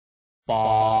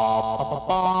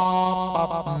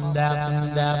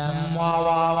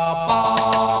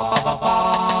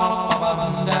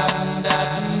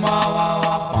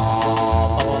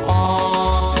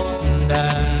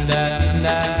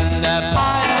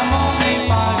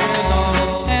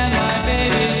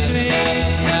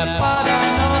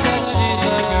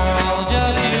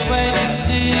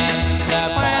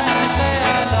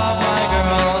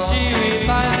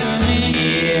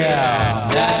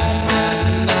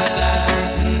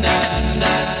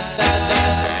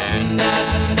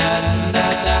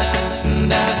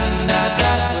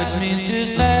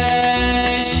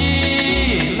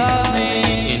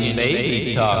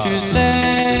To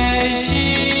say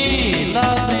she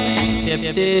loves me,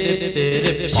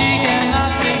 she cannot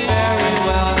speak very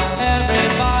well,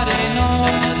 everybody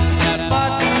knows,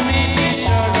 but to me she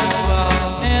sure looks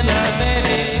well in her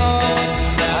baby clothes.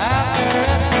 I asked her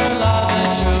if her love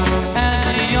is true, and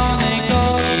she only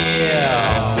goes,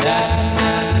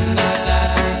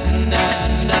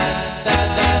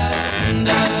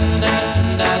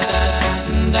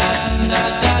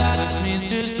 which means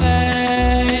to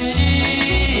say she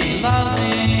loves me.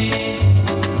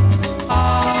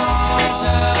 I'll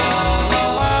tell the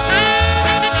world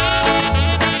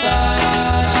that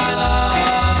I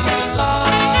love her so.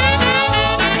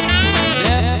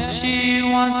 If she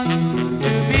wants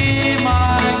to be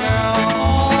my girl,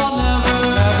 I'll never,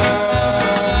 ever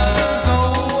go.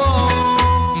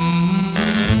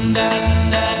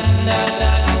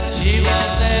 She will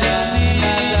say to me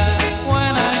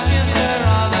when I kiss her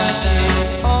on the cheek,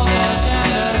 oh so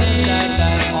tenderly.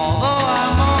 Although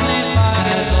I'm only 5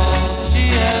 years old, she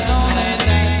is only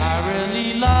 3. I really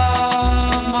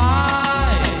love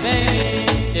my baby.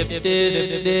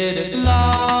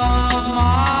 Love my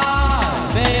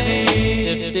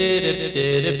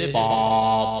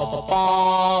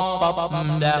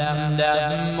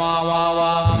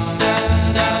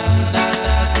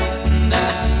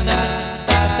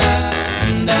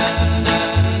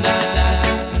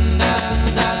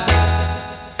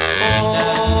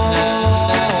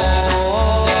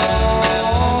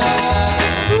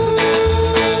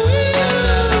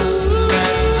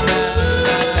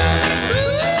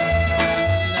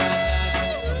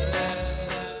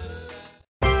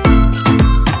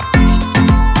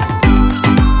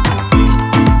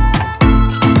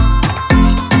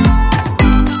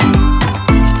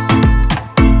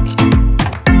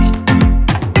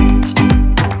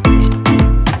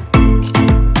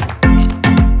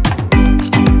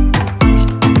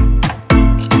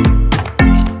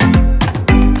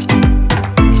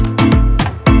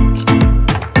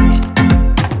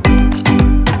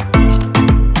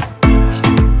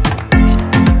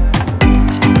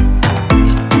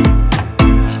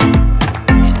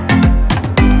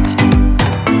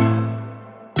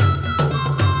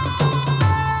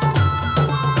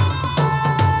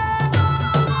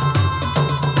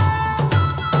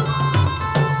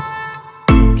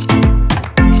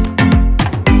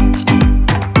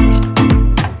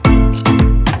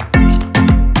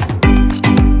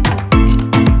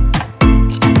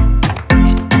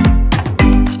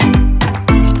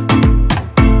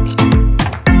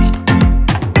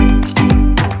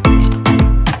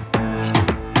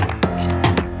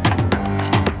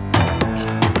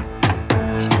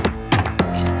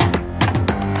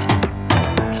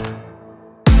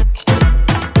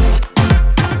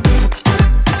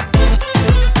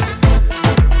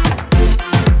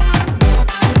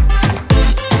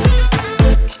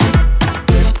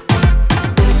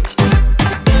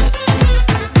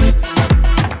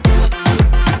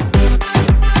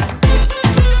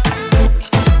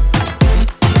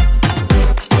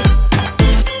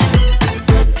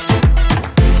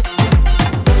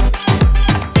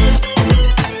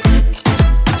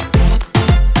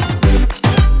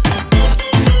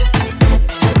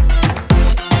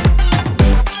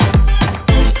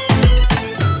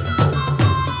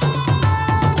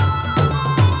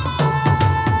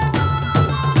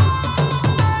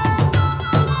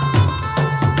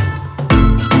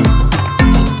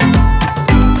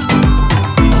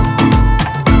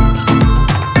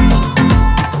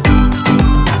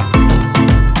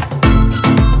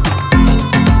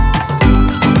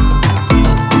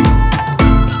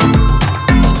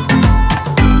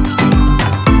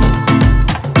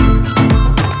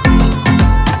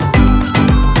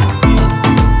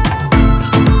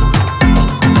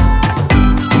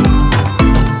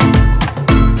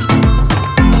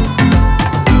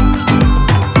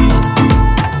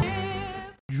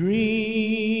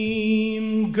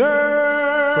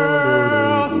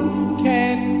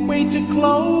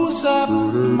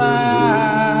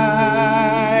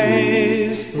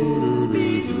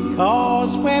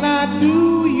 'cause when I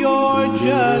do, you're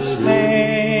just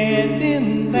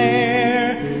standing there.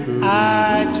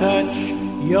 I touch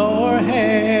your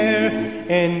hair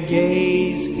and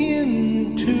gaze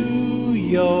into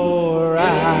your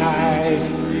eyes.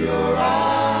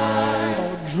 Oh,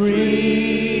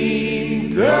 dream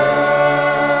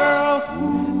girl,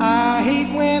 I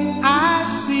hate when I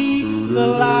see the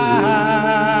light,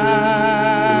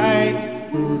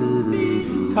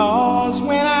 'cause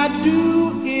when I do,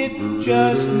 it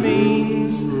just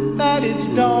means that it's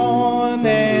dawn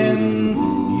and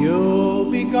you'll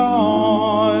be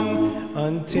gone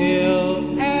until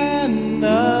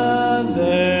another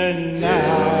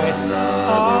night.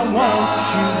 Oh, won't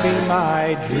you be my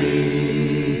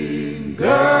dream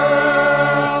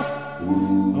girl?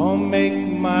 Oh, make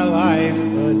my life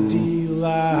a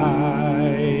delight.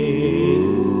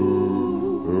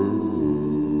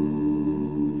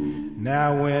 Now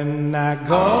when I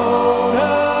go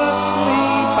to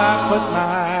sleep, I put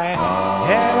my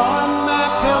head on my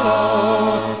pillow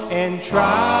and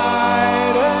try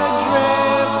to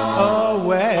drift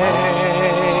away.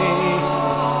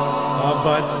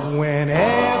 But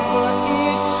whenever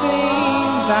it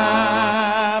seems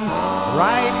I'm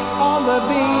right on the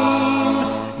beam,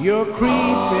 you're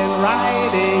creeping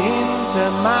right into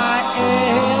my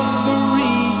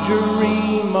every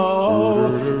dream. Oh,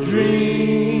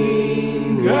 dream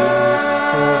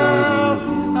girl,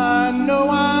 I know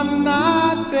I'm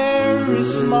not very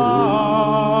smart,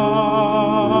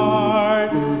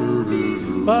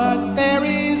 but there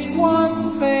is one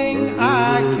thing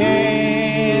I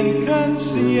can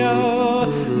conceal.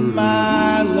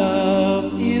 My love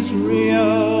is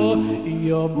real.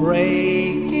 You're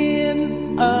breaking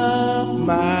up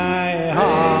my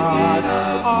heart.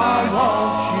 Oh,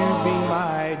 won't you be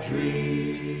my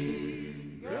dream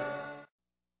girl?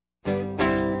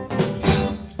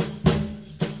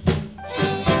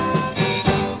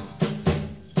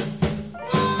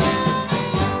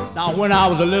 Now when I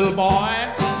was a little boy,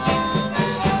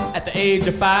 at the age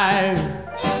of 5,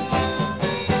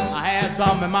 I had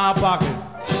something in my pocket,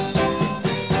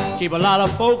 keep a lot of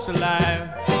folks alive.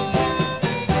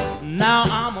 Now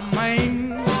I'm a man,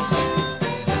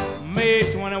 May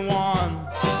 21.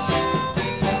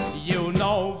 You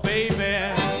know, baby,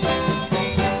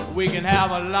 we can have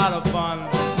a lot of fun.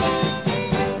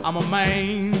 I'm a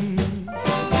man,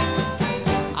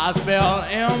 I spell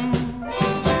M-A-N,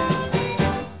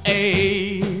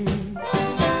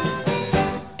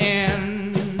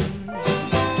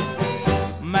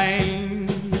 Maine.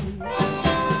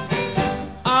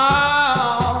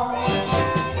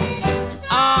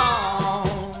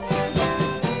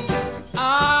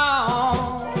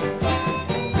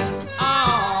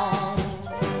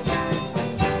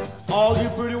 All you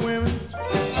pretty women,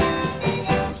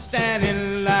 stand in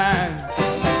line.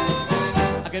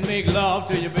 I can make love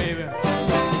to you, baby,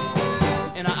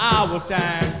 in an hour's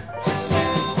time.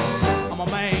 I'm a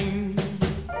man,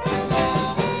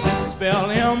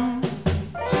 spell M-A-N,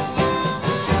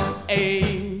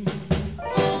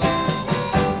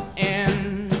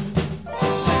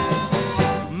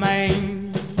 Maine.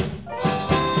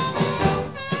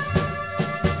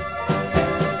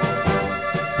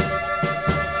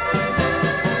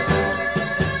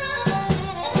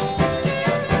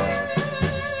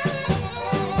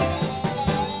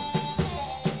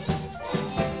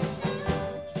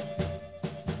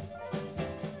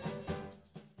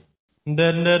 Now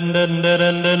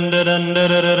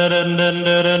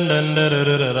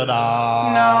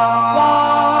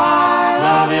I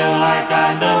love you like I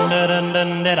do.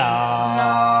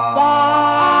 Now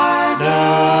I do.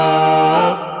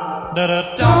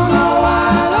 Don't know why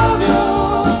I love you.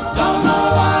 Don't know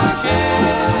why I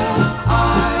care.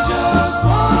 I just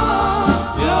want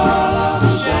your love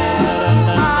to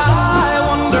share. I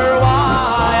wonder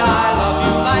why I love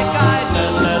you like I do.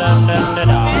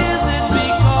 Is it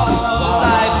because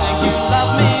I think you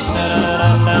love me too?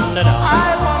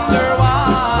 I wonder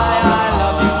why I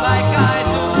love you like I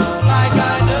do, like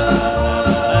I do.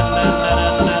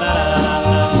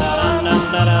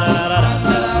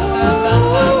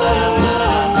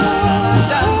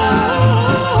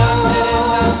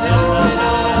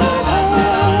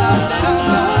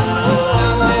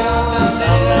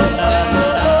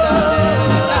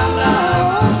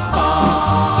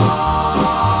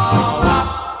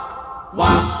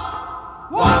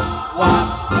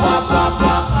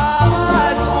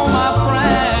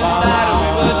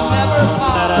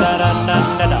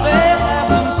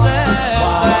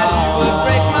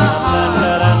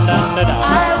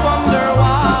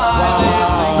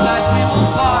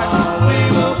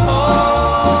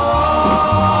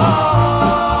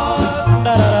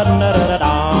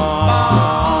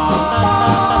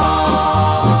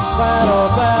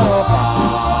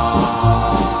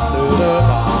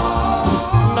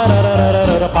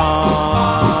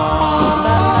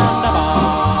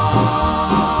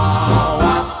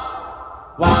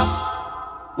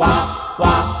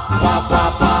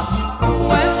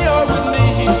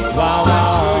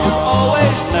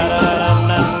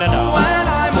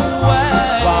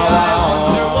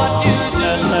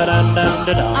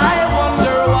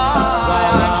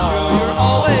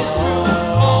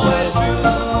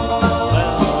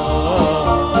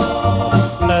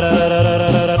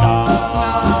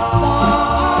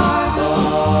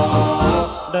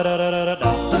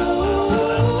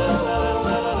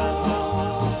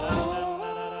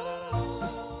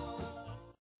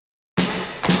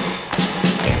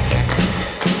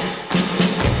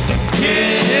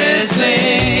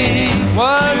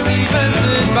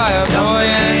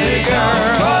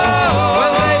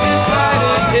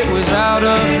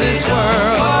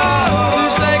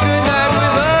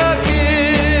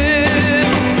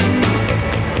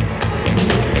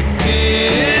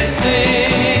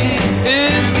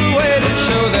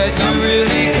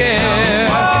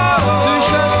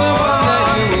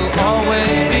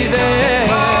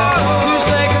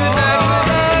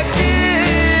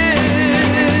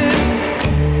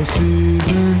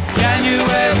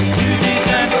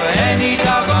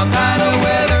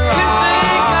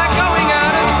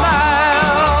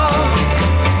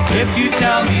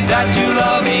 that you love